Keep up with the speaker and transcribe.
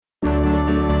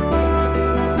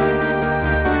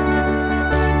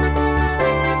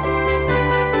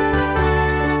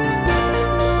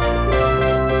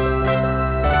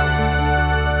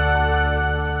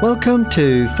Welcome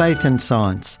to Faith and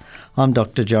Science. I'm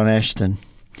Dr. John Ashton.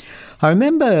 I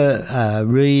remember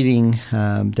reading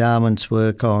Darwin's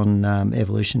work on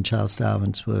evolution, Charles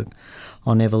Darwin's work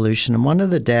on evolution, and one of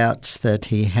the doubts that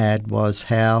he had was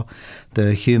how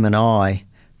the human eye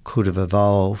could have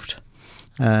evolved.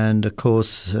 And of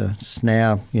course, it's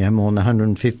now more than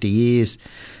 150 years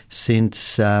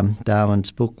since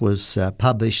Darwin's book was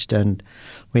published, and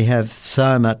we have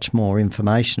so much more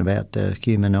information about the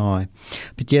human eye.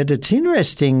 But yet it's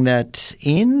interesting that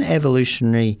in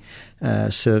evolutionary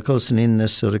circles and in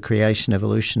this sort of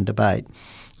creation-evolution debate,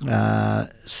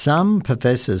 some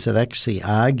professors have actually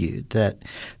argued that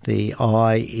the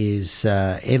eye is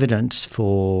evidence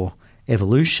for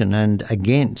evolution and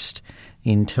against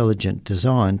intelligent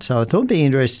design. So I thought it would be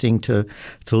interesting to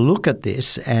look at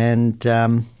this, and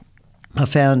I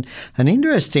found an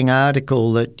interesting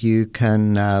article that you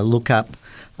can look up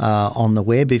on the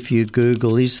web if you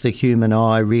Google, "Is the human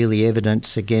eye really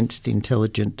evidence against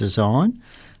intelligent design?"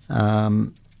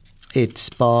 It's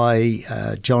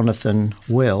by Jonathan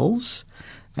Wells,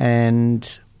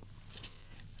 and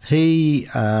he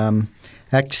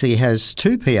actually has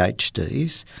 2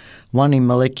 PhDs, one in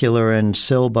molecular and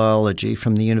cell biology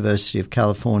from the University of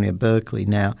California, Berkeley.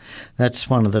 Now, that's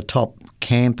one of the top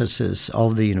campuses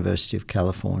of the University of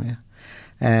California.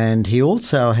 And he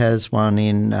also has one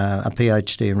in a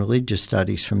PhD in religious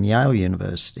studies from Yale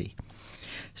University.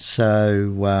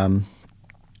 So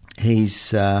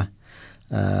he's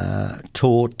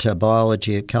taught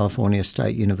biology at California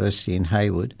State University in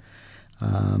Hayward,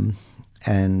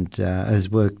 and has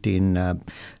worked in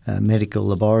medical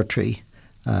laboratory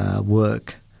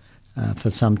work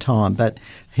for some time. But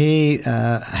he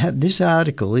this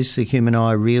article, "Is the Human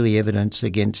Eye Really Evidence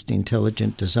Against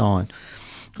Intelligent Design?"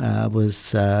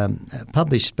 Was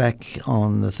published back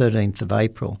on the 13th of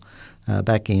April,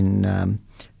 back in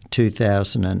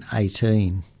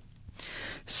 2018.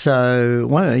 So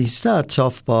he starts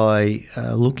off by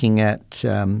looking at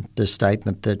the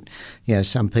statement that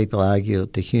some people argue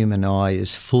that the human eye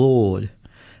is flawed,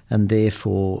 and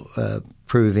therefore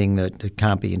proving that it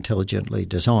can't be intelligently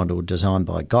designed or designed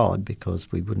by God,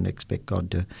 because we wouldn't expect God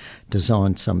to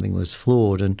design something was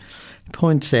flawed. And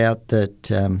points out that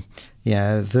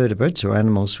vertebrates or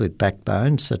animals with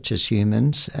backbones, such as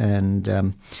humans,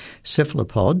 and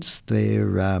cephalopods,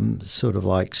 they're sort of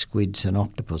like squids and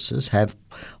octopuses, have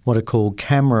what are called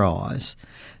camera eyes.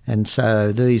 And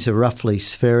so these are roughly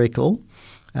spherical,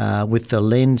 with the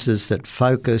lenses that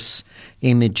focus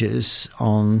images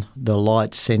on the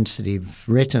light-sensitive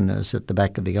retinas at the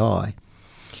back of the eye.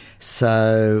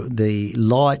 So the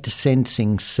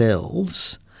light-sensing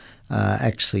cells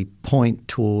actually point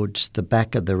towards the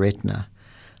back of the retina,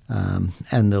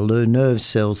 and the nerve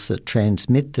cells that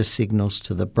transmit the signals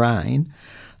to the brain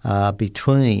are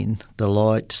between the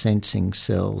light-sensing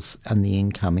cells and the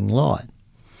incoming light.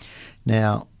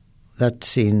 Now,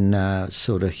 that's in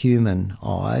sort of human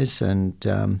eyes and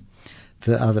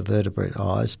other vertebrate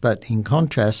eyes. But in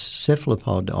contrast,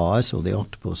 cephalopod eyes, or the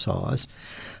octopus eyes,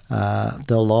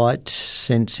 the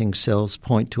light-sensing cells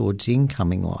point towards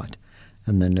incoming light,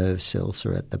 and the nerve cells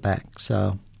are at the back.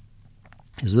 So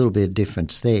there's a little bit of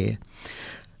difference there.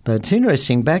 But it's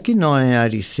interesting, back in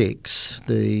 1986,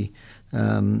 the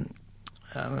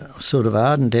sort of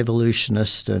ardent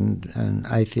evolutionist and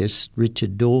atheist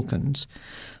Richard Dawkins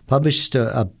published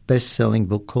a best-selling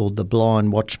book called The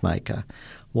Blind Watchmaker: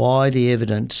 Why the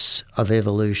Evidence of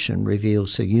Evolution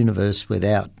Reveals a Universe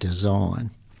Without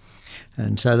Design.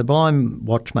 And so the Blind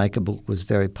Watchmaker book was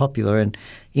very popular, and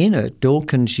in it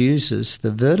Dawkins uses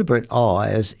the vertebrate eye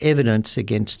as evidence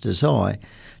against design.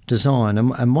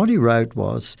 And what he wrote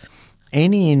was,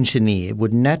 any engineer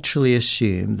would naturally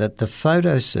assume that the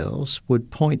photocells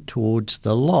would point towards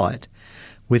the light,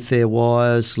 with their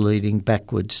wires leading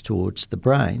backwards towards the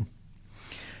brain.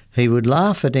 He would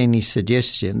laugh at any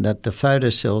suggestion that the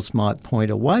photocells might point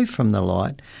away from the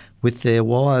light, with their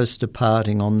wires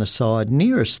departing on the side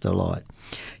nearest the light.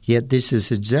 Yet this is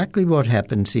exactly what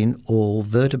happens in all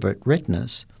vertebrate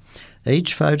retinas.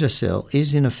 Each photocell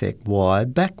is in effect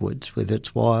wired backwards, with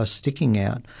its wire sticking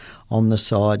out on the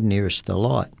side nearest the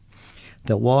light.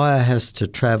 The wire has to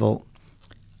travel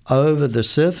over the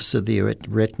surface of the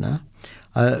retina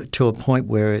to a point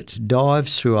where it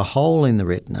dives through a hole in the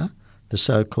retina, the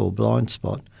so-called blind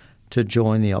spot, to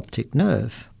join the optic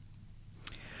nerve.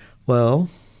 Well,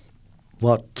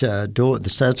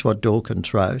 that's what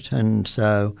Dawkins wrote, and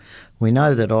so we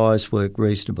know that eyes work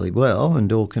reasonably well, and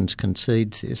Dawkins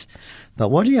concedes this. But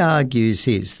what he argues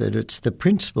is that it's the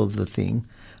principle of the thing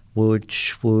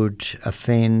which would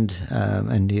offend,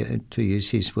 and to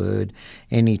use his word,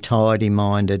 any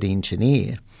tidy-minded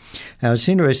engineer. Now, it's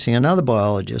interesting, another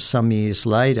biologist some years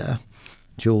later,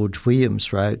 George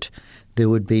Williams, wrote, there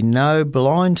would be no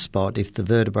blind spot if the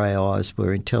vertebrae eyes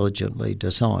were intelligently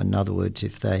designed. In other words,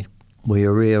 if they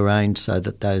were rearranged so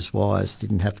that those wires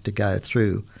didn't have to go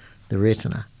through the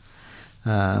retina.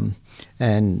 And,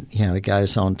 it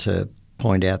goes on to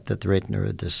point out that the retina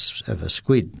of a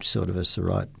squid sort of is the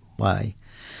right way.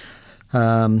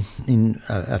 In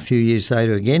a few years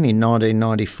later, again in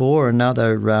 1994,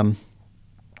 another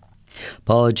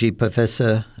biology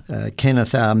professor,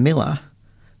 Kenneth R. Miller,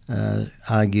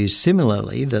 argues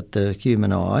similarly that the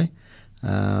human eye,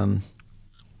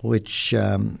 which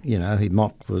he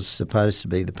mocked was supposed to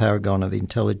be the paragon of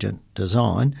intelligent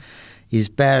design, is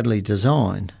badly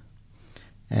designed,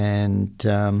 and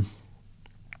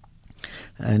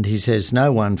he says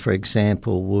no one, for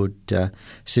example, would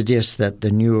suggest that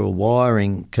the neural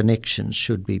wiring connections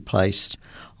should be placed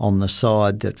on the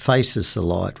side that faces the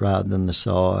light rather than the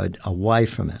side away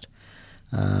from it.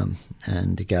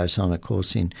 And he goes on, of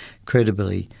course,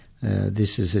 incredibly,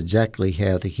 this is exactly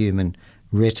how the human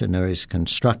retina is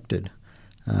constructed.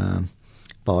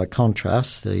 By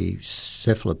contrast, the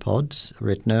cephalopod's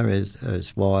retina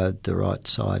is wired the right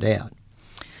side out.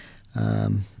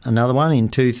 Another one in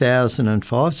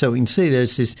 2005. So we can see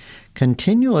there's this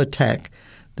continual attack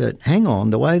that, hang on,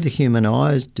 the way the human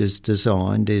eye is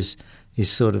designed is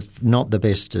sort of not the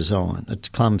best design. It's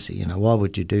clumsy, why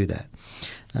would you do that?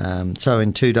 So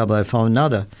in 2005,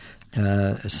 another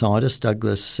scientist,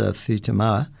 Douglas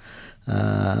Futamura,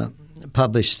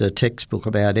 published a textbook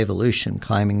about evolution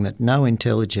claiming that no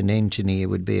intelligent engineer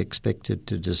would be expected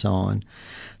to design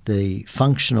the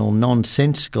functional,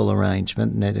 nonsensical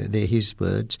arrangement, and they're his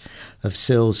words, of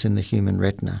cells in the human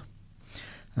retina.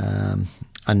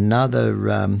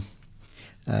 Another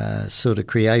sort of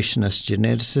creationist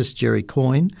geneticist, Jerry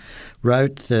Coyne,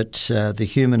 wrote that the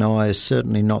human eye is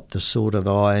certainly not the sort of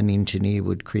eye an engineer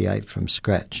would create from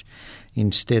scratch.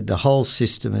 Instead, the whole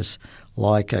system is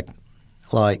like a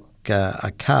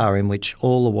car in which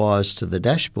all the wires to the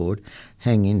dashboard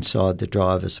hang inside the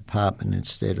driver's apartment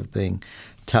instead of being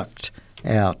tucked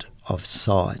out of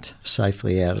sight,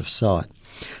 safely out of sight.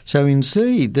 So we can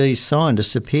see these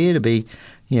scientists appear to be,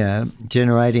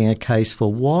 generating a case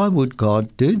for why would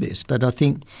God do this? But I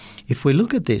think if we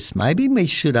look at this, maybe we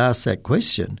should ask that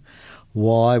question,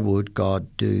 why would God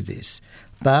do this?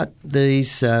 But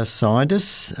these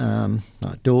scientists,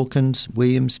 like Dawkins,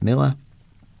 Williams, Miller,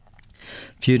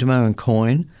 Futamura and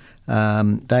Coyne,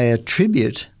 they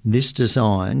attribute this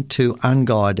design to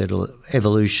unguided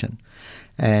evolution.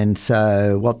 And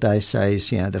so what they say is,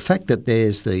 the fact that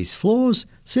there's these flaws,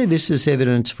 see, this is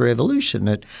evidence for evolution.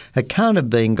 It can't have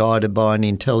been guided by an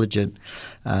intelligent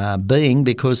being,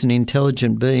 because an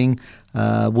intelligent being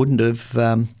wouldn't have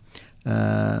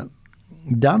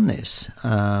done this.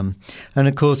 And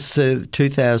of course, the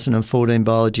 2014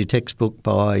 biology textbook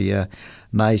by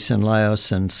Mason,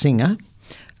 Laos and Singer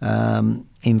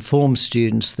informs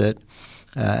students that,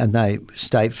 and they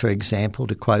state, for example,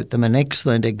 to quote them, an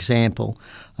excellent example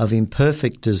of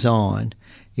imperfect design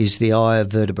is the eye of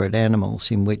vertebrate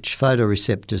animals, in which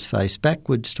photoreceptors face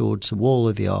backwards towards the wall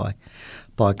of the eye.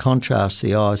 By contrast,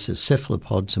 the eyes of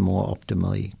cephalopods are more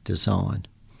optimally designed.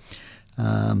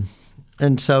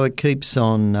 And so it keeps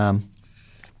on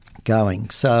going.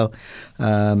 So,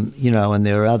 and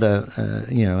there are other,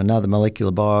 another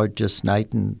molecular biologist,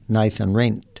 Nathan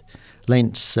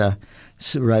Lentz,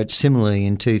 wrote similarly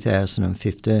in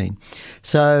 2015.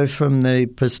 So from the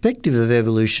perspective of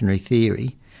evolutionary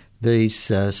theory,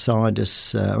 these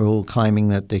scientists are all claiming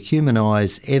that the human eye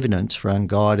is evidence for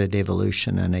unguided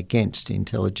evolution and against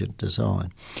intelligent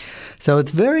design. So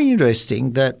it's very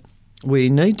interesting that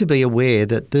we need to be aware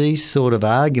that these sort of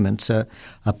arguments are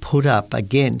put up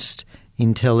against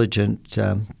intelligent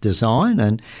design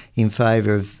and in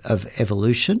favour of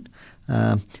evolution.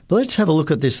 But let's have a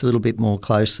look at this a little bit more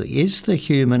closely. Is the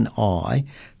human eye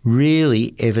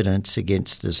really evidence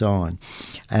against design?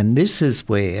 And this is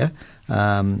where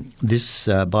this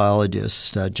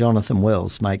biologist, Jonathan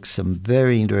Wells, makes some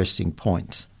very interesting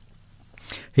points.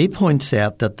 He points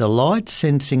out that the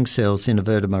light-sensing cells in a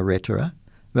vertebral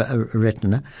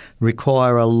retina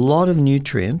require a lot of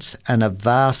nutrients and a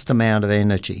vast amount of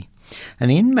energy.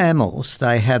 And in mammals,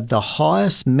 they have the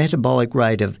highest metabolic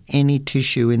rate of any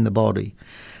tissue in the body.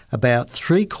 About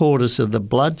 3/4 of the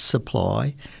blood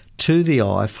supply to the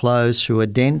eye flows through a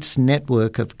dense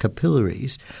network of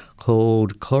capillaries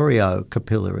called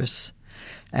choriocapillaris,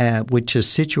 which is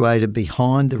situated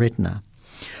behind the retina.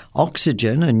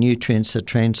 Oxygen and nutrients are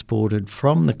transported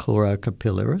from the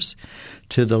choriocapillaris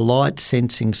to the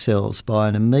light-sensing cells by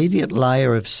an immediate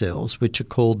layer of cells which are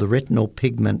called the retinal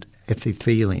pigment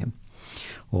epithelium,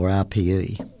 or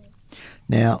RPE.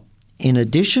 Now, in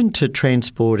addition to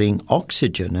transporting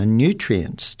oxygen and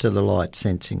nutrients to the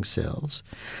light-sensing cells,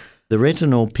 the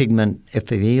retinal pigment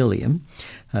epithelium,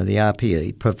 the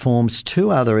RPE, performs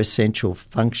two other essential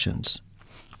functions.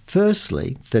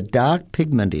 Firstly, the dark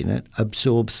pigment in it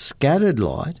absorbs scattered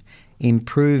light,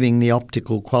 improving the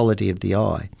optical quality of the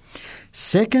eye.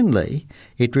 Secondly,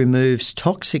 it removes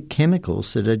toxic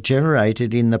chemicals that are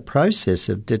generated in the process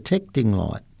of detecting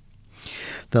light.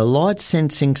 The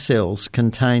light-sensing cells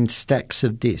contain stacks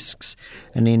of discs,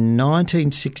 and in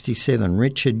 1967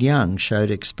 Richard Young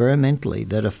showed experimentally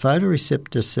that a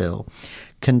photoreceptor cell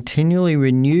continually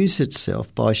renews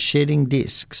itself by shedding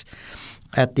discs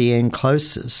at the end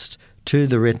closest to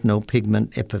the retinal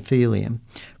pigment epithelium,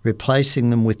 replacing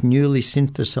them with newly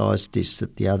synthesised discs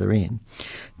at the other end.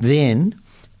 Then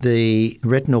the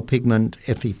retinal pigment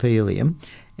epithelium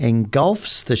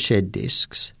engulfs the shed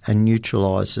discs and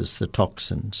neutralises the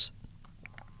toxins.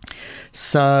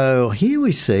 So here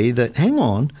we see that, hang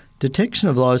on, detection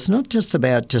of light is not just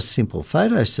about just simple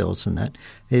photocells and that.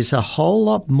 There's a whole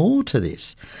lot more to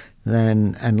this.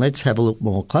 And let's have a look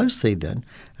more closely then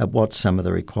at what some of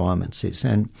the requirements is.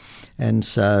 And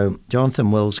so Jonathan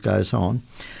Wells goes on,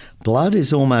 blood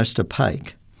is almost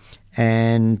opaque,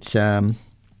 and the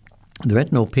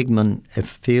retinal pigment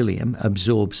epithelium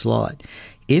absorbs light.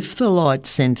 If the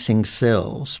light-sensing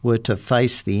cells were to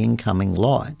face the incoming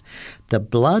light, the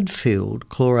blood-filled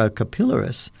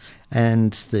chlorocapillaris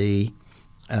and the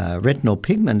retinal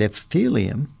pigment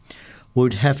epithelium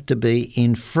would have to be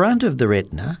in front of the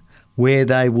retina, where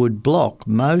they would block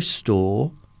most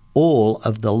or all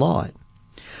of the light.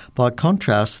 By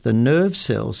contrast, the nerve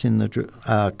cells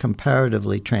are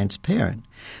comparatively transparent,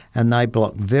 and they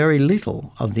block very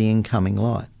little of the incoming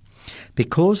light.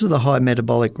 Because of the high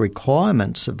metabolic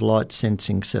requirements of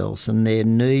light-sensing cells and their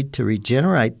need to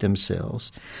regenerate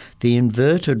themselves, the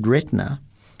inverted retina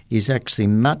is actually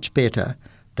much better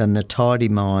than the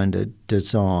tidy-minded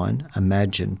design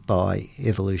imagined by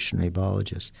evolutionary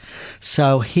biologists.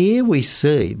 So here we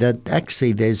see that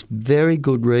actually there's very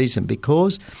good reason,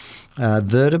 because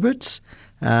vertebrates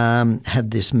have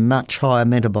this much higher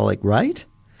metabolic rate,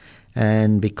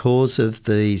 and because of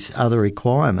these other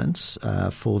requirements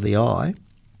for the eye,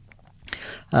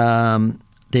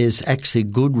 there's actually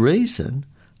good reason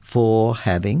for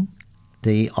having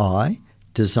the eye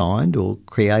designed or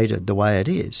created the way it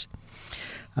is.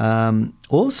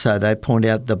 Also, they point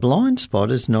out the blind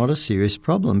spot is not a serious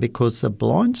problem, because the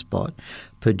blind spot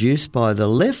produced by the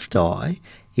left eye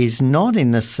is not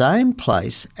in the same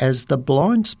place as the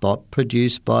blind spot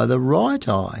produced by the right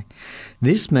eye.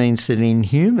 This means that in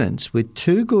humans with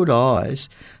two good eyes,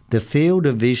 the field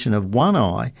of vision of one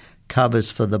eye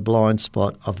covers for the blind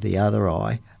spot of the other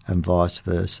eye, and vice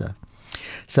versa.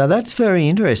 So that's very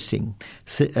interesting,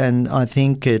 and I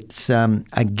think it's,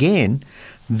 again,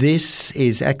 this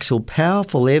is actual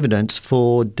powerful evidence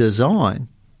for design,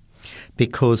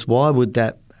 because why would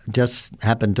that just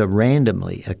happen to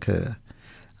randomly occur?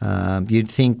 You'd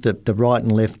think that the right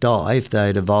and left eye, if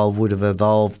they'd evolved, would have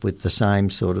evolved with the same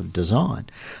sort of design.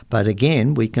 But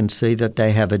again, we can see that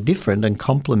they have a different and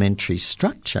complementary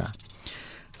structure.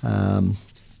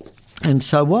 And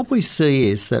so what we see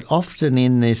is that often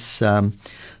in this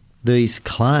these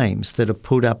claims that are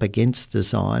put up against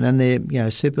design, and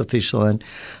they're superficial,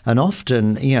 and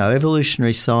often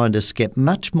evolutionary scientists get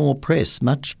much more press,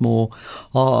 much more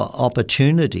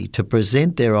opportunity to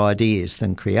present their ideas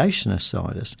than creationist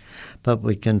scientists. But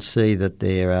we can see that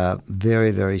there are very,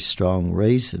 very strong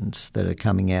reasons that are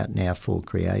coming out now for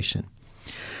creation.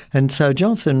 And so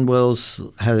Jonathan Wells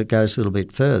goes a little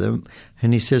bit further,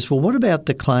 and he says, well, what about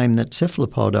the claim that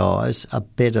cephalopod eyes are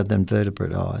better than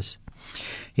vertebrate eyes?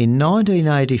 In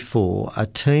 1984, a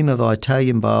team of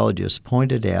Italian biologists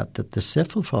pointed out that the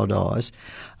cephalopod eyes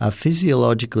are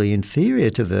physiologically inferior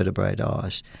to vertebrate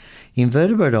eyes. In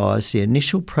vertebrate eyes, the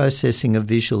initial processing of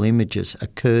visual images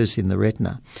occurs in the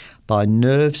retina by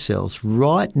nerve cells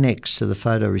right next to the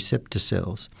photoreceptor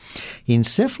cells. In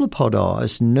cephalopod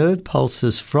eyes, nerve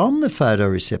pulses from the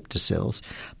photoreceptor cells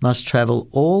must travel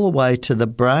all the way to the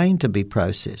brain to be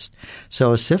processed.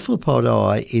 So a cephalopod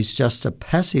eye is just a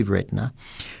passive retina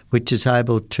which is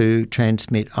able to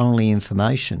transmit only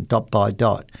information, dot by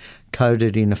dot,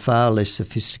 coded in a far less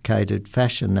sophisticated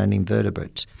fashion than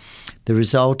invertebrates. The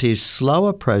result is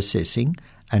slower processing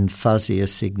and fuzzier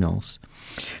signals.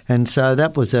 And so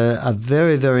that was a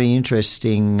very, very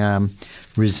interesting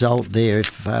result there.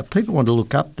 If people want to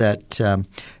look up that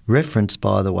reference,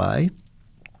 by the way,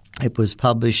 It was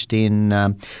published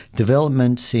in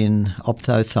Developments in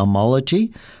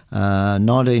Ophthalmology,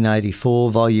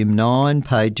 1984, Volume 9,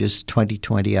 pages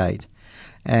 2028.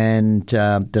 And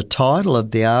the title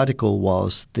of the article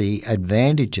was The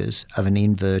Advantages of an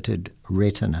Inverted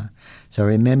Retina. So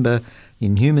remember,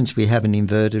 in humans we have an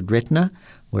inverted retina,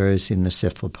 whereas in the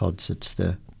cephalopods it's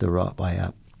the right way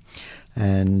up.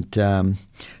 And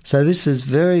so this is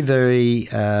very, very,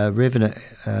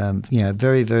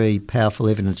 very, very powerful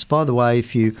evidence. By the way,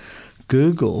 if you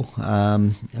Google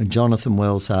Jonathan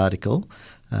Wells' article,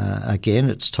 again,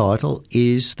 its title,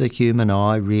 Is the Human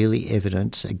Eye Really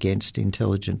Evidence Against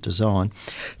Intelligent Design?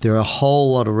 There are a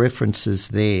whole lot of references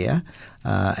there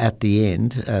at the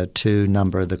end to a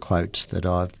number of the quotes that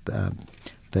I've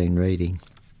been reading.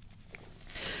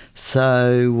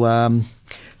 So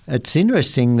it's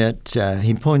interesting that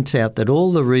he points out that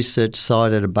all the research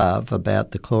cited above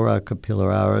about the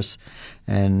chlorocapillaris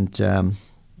and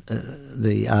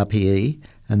the RPE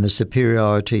and the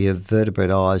superiority of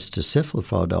vertebrate eyes to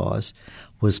cephalopod eyes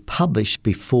was published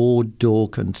before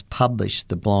Dawkins published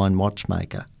The Blind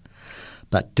Watchmaker.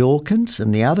 But Dawkins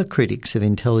and the other critics of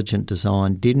intelligent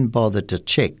design didn't bother to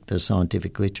check the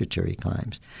scientific literature, he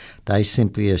claims. They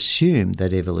simply assumed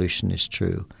that evolution is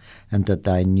true and that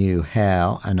they knew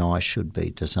how an eye should be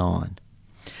designed.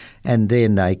 And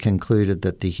then they concluded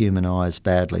that the human eye is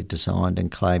badly designed and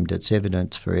claimed its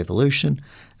evidence for evolution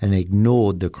and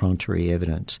ignored the contrary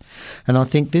evidence. And I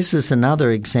think this is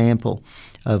another example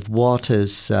of what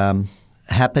is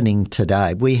happening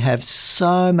today. We have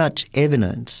so much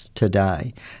evidence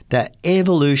today that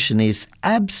evolution is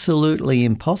absolutely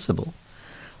impossible.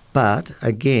 But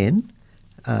again,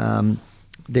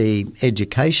 the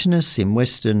educationists in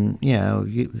Western,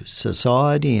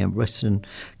 society and Western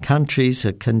countries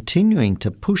are continuing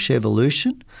to push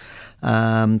evolution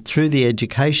through the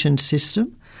education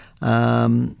system,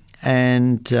 so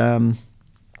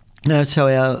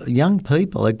our young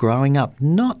people are growing up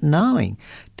not knowing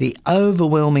the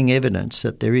overwhelming evidence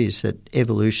that there is that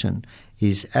evolution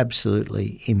is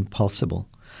absolutely impossible.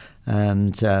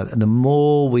 And the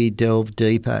more we delve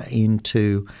deeper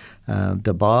into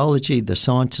the biology, the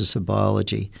sciences of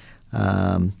biology,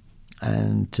 and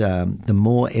the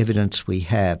more evidence we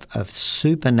have of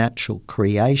supernatural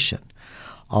creation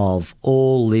of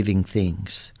all living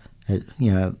things,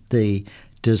 the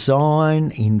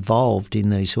design involved in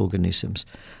these organisms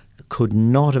could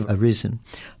not have arisen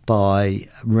by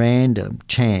random,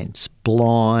 chance,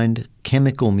 blind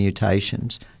chemical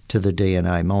mutations to the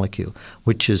DNA molecule,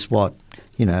 which is what,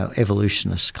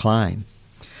 evolutionists claim.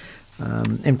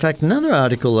 In fact, another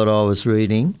article that I was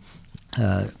reading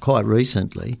quite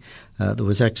recently that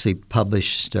was actually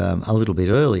published a little bit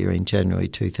earlier in January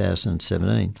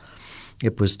 2017,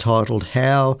 it was titled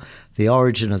How the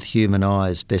Origin of the Human Eye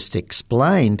is Best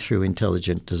Explained Through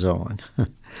Intelligent Design.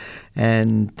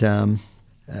 And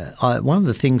one of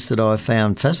the things that I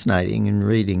found fascinating in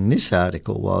reading this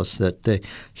article was that the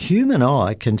human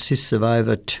eye consists of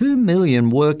over 2 million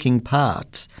working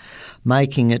parts,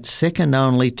 making it second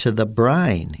only to the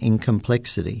brain in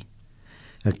complexity.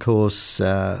 Of course,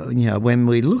 when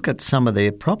we look at some of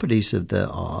the properties of the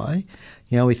eye,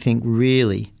 we think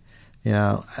really,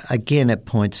 again it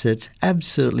points that it's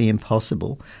absolutely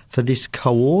impossible for this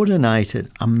coordinated,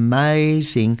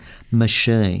 amazing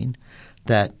machine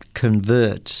that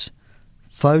converts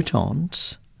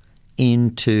photons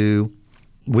into,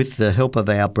 with the help of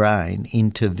our brain,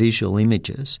 into visual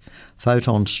images.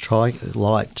 Photons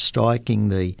light striking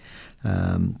the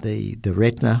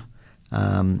retina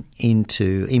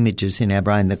into images in our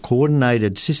brain. The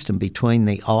coordinated system between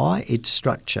the eye, its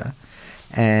structure,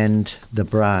 and the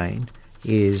brain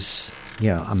is,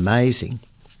 amazing.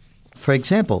 For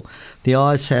example, the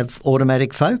eyes have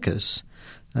automatic focus.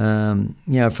 For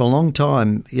a long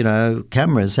time,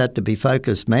 cameras had to be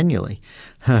focused manually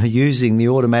using the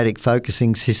automatic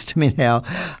focusing system in our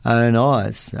own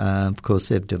eyes. Of course,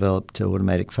 they've developed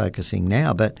automatic focusing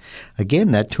now, but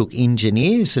again, that took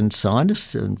engineers and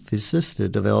scientists and physicists to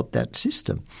develop that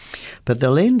system. But the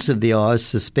lens of the eye is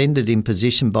suspended in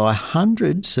position by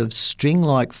hundreds of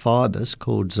string-like fibres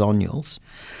called zonules,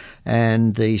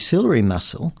 and the ciliary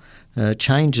muscle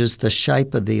changes the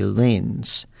shape of the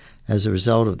lens as a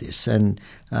result of this, and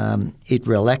it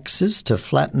relaxes to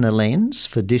flatten the lens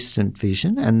for distant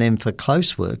vision, and then for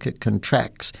close work it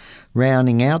contracts,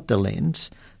 rounding out the lens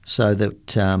so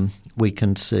that we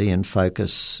can see and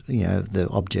focus the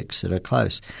objects that are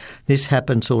close. This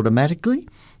happens automatically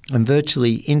and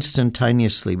virtually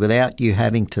instantaneously without you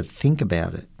having to think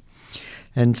about it.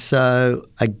 And so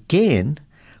again,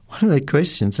 one of the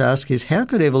questions asked is, how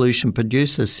could evolution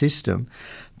produce a system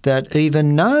that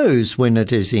even knows when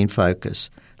it is in focus,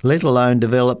 let alone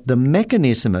develop the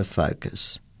mechanism of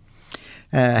focus.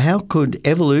 How could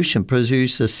evolution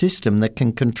produce a system that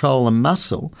can control a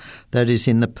muscle that is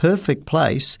in the perfect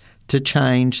place to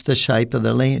change the shape of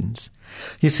the lens?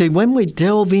 You see, when we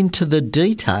delve into the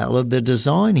detail of the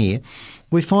design here,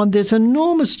 we find there's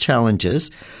enormous challenges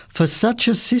for such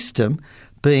a system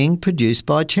being produced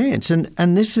by chance.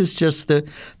 And this is just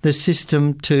the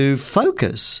system to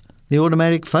focus, the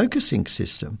automatic focusing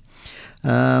system.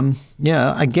 Again,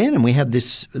 and we have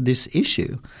this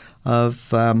issue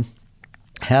of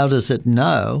how does it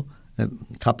know,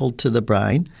 coupled to the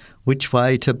brain, which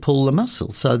way to pull the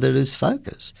muscle so that it's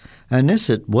focused. Unless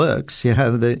it works,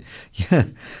 unless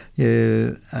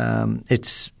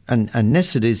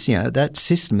it is, that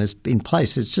system is in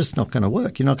place, it's just not going to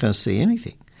work. You're not going to see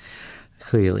anything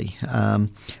clearly.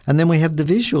 And then we have the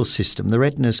visual system. The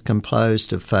retina is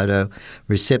composed of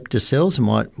photoreceptor cells, and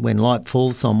when light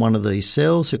falls on one of these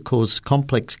cells, it causes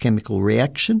complex chemical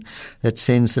reaction that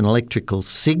sends an electrical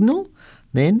signal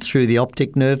then through the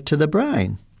optic nerve to the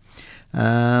brain.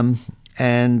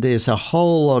 And there's a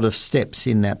whole lot of steps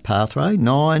in that pathway,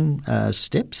 9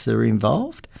 steps that are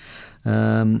involved,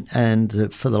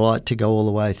 and for the light to go all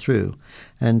the way through.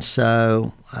 And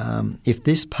so if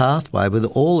this pathway with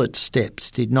all its steps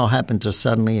did not happen to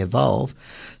suddenly evolve,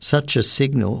 such a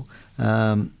signal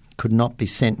could not be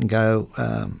sent and go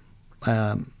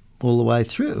all the way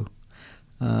through.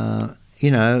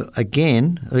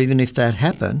 Again, even if that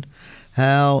happened,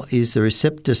 how is the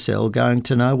receptor cell going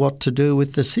to know what to do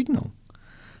with the signal?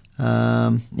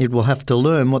 It will have to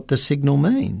learn what the signal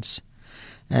means.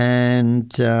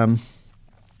 And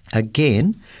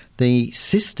again, the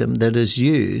system that is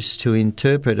used to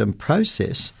interpret and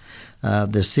process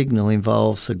the signal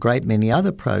involves a great many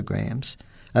other proteins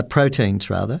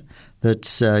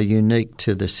that's unique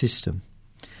to the system.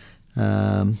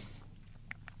 And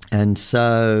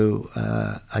so,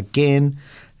 again,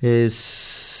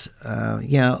 there's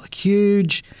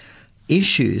huge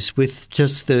issues with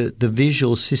just the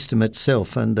visual system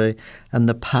itself and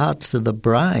the parts of the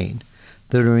brain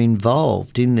that are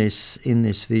involved in this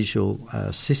visual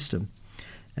system.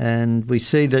 And we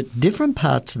see that different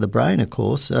parts of the brain, of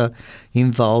course, are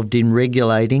involved in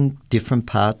regulating different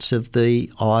parts of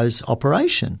the eye's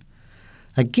operation.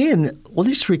 Again,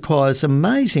 this requires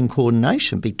amazing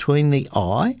coordination between the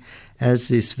eye as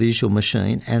this visual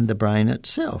machine and the brain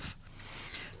itself.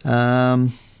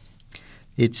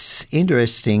 It's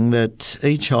interesting that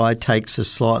each eye takes a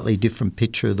slightly different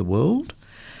picture of the world.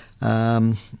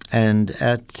 And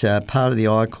at part of the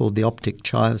eye called the optic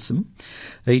chiasm,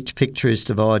 each picture is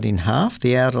divided in half.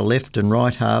 The outer left and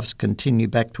right halves continue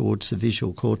back towards the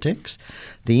visual cortex.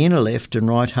 The inner left and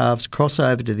right halves cross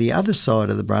over to the other side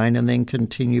of the brain and then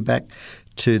continue back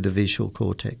to the visual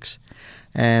cortex.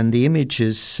 And the image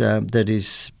that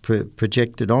is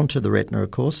projected onto the retina,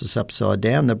 of course, is upside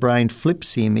down. The brain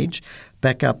flips the image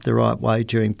back up the right way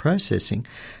during processing,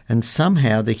 and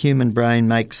somehow the human brain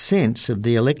makes sense of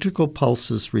the electrical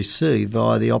pulses received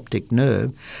via the optic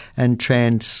nerve and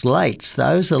translates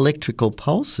those electrical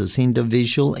pulses into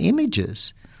visual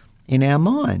images in our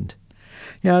mind.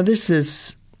 This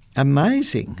is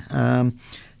amazing.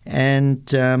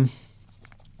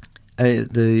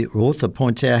 The author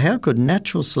points out, how could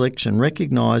natural selection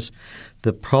recognise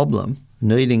the problem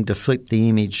needing to flip the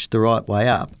image the right way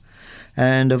up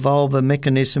and evolve a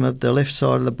mechanism of the left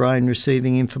side of the brain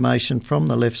receiving information from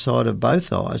the left side of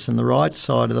both eyes and the right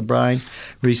side of the brain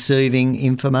receiving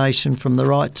information from the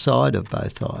right side of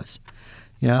both eyes?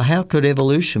 How could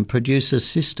evolution produce a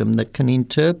system that can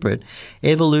interpret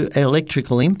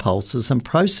electrical impulses and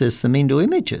process them into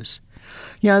images?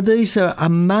 These are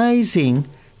amazing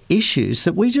issues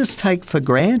that we just take for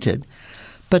granted,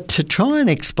 but to try and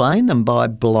explain them by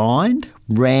blind,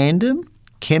 random,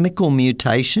 chemical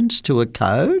mutations to a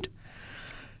code,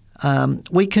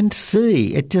 we can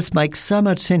see it just makes so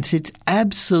much sense. It's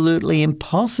absolutely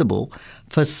impossible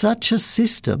for such a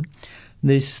system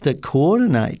that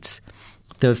coordinates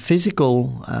the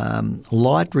physical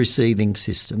light receiving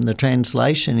system, the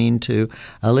translation into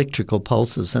electrical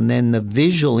pulses, and then the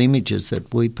visual images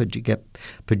that we get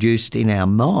produced in our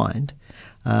mind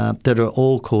that are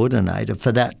all coordinated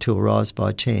for that to arise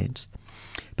by chance.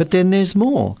 But then there's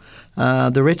more.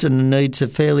 The retina needs a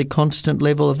fairly constant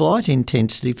level of light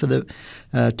intensity for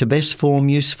to best form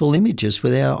useful images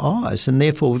with our eyes, and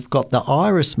therefore we've got the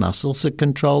iris muscles that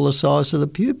control the size of the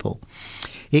pupil.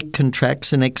 It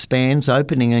contracts and expands,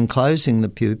 opening and closing the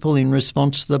pupil in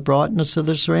response to the brightness of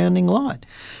the surrounding light.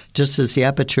 Just as the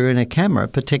aperture in a camera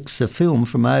protects the film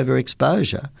from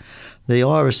overexposure, the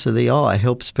iris of the eye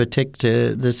helps protect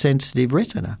the sensitive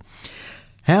retina.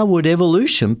 How would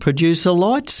evolution produce a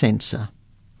light sensor?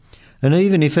 And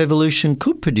even if evolution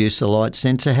could produce a light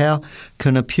sensor, how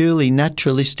can a purely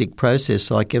naturalistic process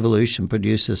like evolution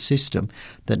produce a system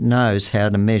that knows how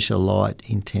to measure light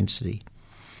intensity?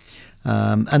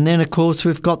 And then, of course,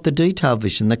 we've got the detail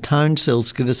vision. The cone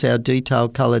cells give us our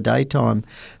detailed colour daytime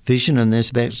vision, and there's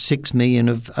about 6 million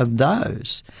of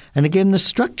those. And again, the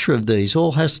structure of these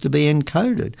all has to be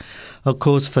encoded. Of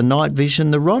course, for night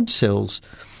vision, the rod cells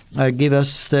give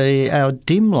us our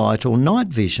dim light or night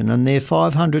vision, and they're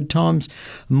 500 times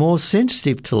more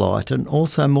sensitive to light and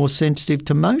also more sensitive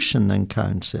to motion than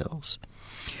cone cells.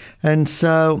 And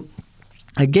so,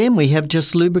 again, we have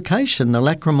just lubrication. The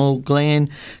lacrimal gland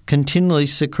continually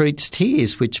secretes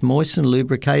tears which moisten,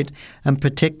 lubricate and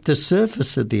protect the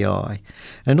surface of the eye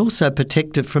and also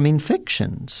protect it from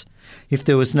infections. If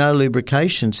there was no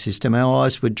lubrication system, our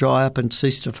eyes would dry up and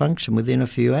cease to function within a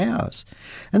few hours.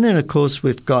 And then, of course,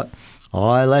 we've got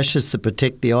eyelashes to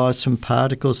protect the eyes from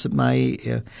particles that may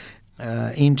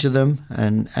injure them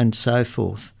and so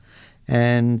forth.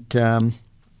 And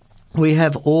we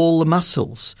have all the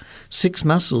muscles. 6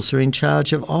 muscles are in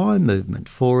charge of eye movement.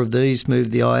 4 of these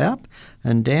move the eye up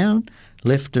and down,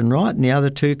 left and right, and the other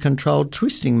 2 control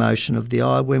twisting motion of the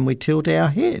eye when we tilt our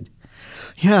head.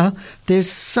 There's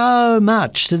so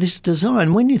much to this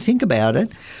design. When you think about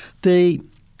it, the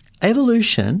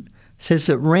evolution says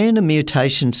that random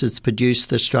mutations has produced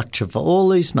the structure for all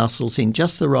these muscles in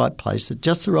just the right place at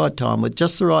just the right time with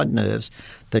just the right nerves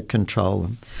that control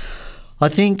them. I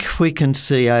think we can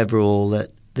see overall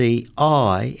that the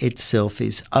eye itself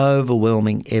is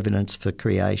overwhelming evidence for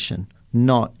creation,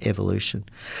 not evolution,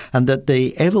 and that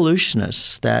the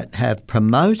evolutionists that have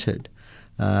promoted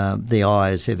the eye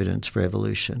as evidence for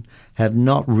evolution have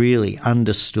not really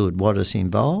understood what is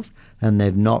involved, and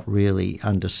they've not really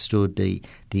understood the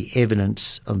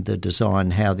evidence of the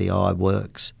design, how the eye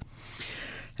works.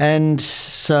 And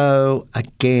so,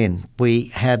 again, we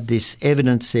have this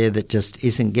evidence there that just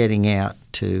isn't getting out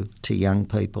to young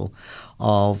people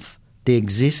of the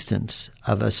existence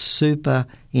of a super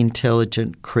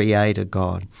intelligent creator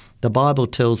God. The Bible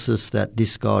tells us that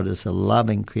this God is a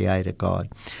loving creator God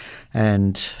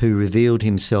and who revealed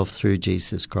himself through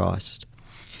Jesus Christ.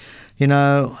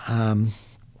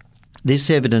 This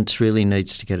evidence really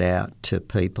needs to get out to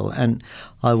people, and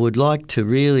I would like to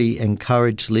really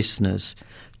encourage listeners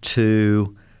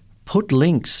to put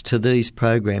links to these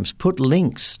programs, put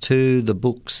links to the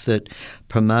books that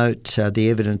promote the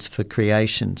evidence for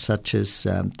creation, such as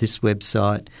this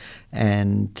website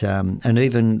and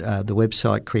even the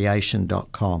website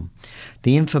creation.com.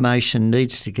 The information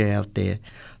needs to get out there.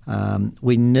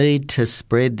 We need to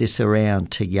spread this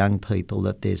around to young people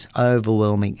that there's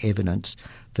overwhelming evidence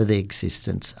for the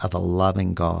existence of a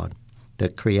loving God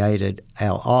that created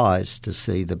our eyes to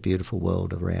see the beautiful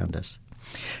world around us.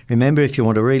 Remember, if you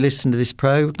want to re-listen to this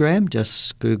program,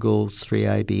 just Google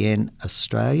 3ABN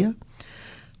Australia,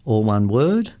 all one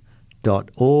word,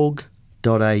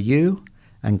 .org.au,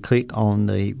 and click on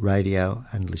the radio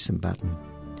and listen button.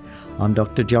 I'm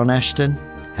Dr. John Ashton.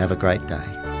 Have a great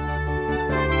day.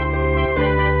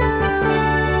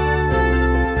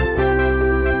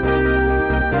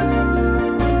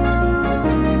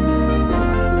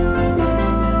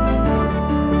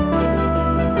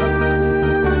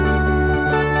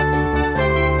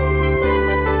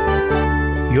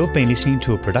 You've been listening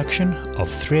to a production of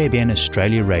 3ABN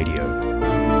Australia Radio.